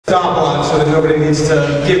Stop on so that nobody needs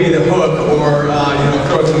to give me the hook or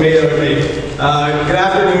throw a tomato at me. Good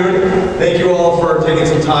afternoon. Thank you all for taking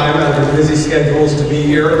some time out of your busy schedules to be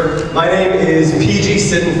here. My name is PG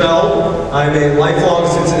Sittenfeld. I'm a lifelong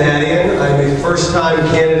Cincinnatian. I'm a first-time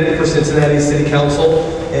candidate for Cincinnati City Council,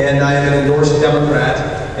 and I am an endorsed Democrat.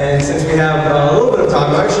 And since we have a little bit of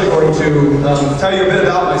time, I'm actually going to tell you a bit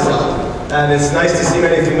about myself. And it's nice to see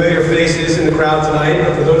many familiar faces in the crowd tonight.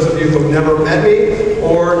 But for those of you who have never met me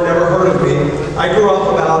or never heard of me, I grew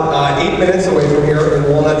up about 8 minutes away from here in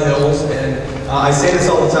Walnut Hills, and I say this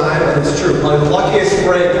all the time, and it's true. Probably the luckiest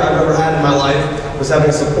break I've ever had in my life was having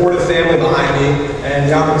a supportive family behind me and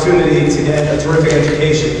the opportunity to get a terrific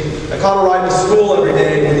education. I caught a ride to school every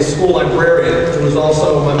day with a school librarian, who was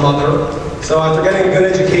also my mother. So after getting a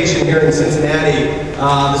good education here in Cincinnati,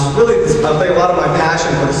 I think a lot of my passion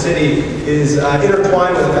for the city is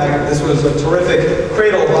intertwined with the fact that this was a terrific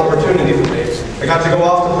cradle of opportunity for me. I got to go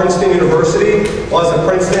off to Princeton University. While I was at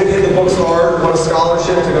Princeton, hit the books hard, won a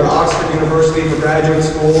scholarship to go to Oxford University for graduate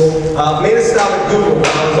school, made a stop at Google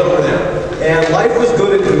while I was over there. And life was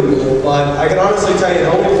good at Google, but I can honestly tell you the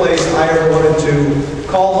only place I ever wanted to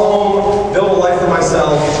call home, build a life for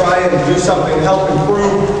myself, try and do something to help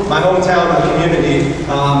improve my hometown and community.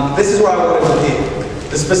 This is where I wanted to be.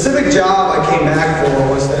 The specific job I came back for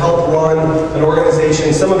was to help run an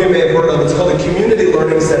organization some of you may have heard of. It's called the Community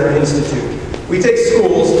Learning Center Institute. We take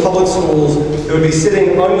schools, public schools, that would be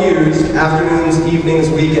sitting unused afternoons, evenings,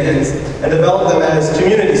 weekends, and develop them as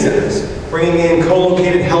community centers, bringing in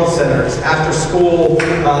co-located health centers, after-school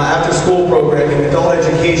programming, adult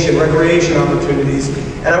education, recreation opportunities.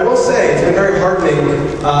 And I will say, it's been very heartening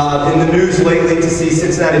in the news lately to see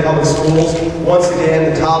Cincinnati Public Schools, once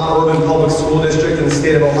again the top urban public school district in the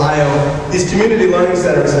state of Ohio. These community learning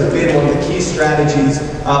centers have been one of the key strategies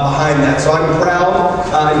behind that. So I'm proud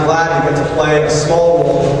and glad to get to play a small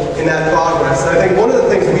role in that progress. And I think one of the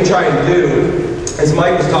things we try and do, as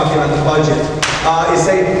Mike was talking about the budget, is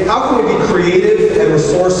say, how can we be creative and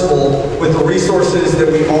resourceful with the resources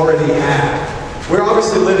that we already have? We're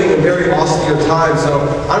obviously living in very austere times, so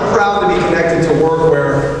I'm proud to be connected to work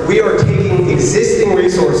where we are taking existing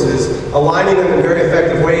resources, aligning them in very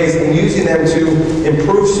effective ways, and using them to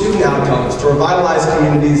improve student outcomes, to revitalize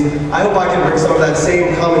communities. I hope I can bring some of that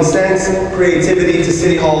same common sense, creativity to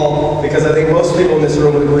City Hall, because I think most people in this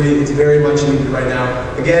room would agree it's very much needed right now.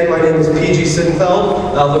 Again, my name is PG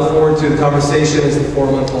Sittenfeld. I look forward to the conversation as the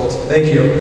forum unfolds. Thank you.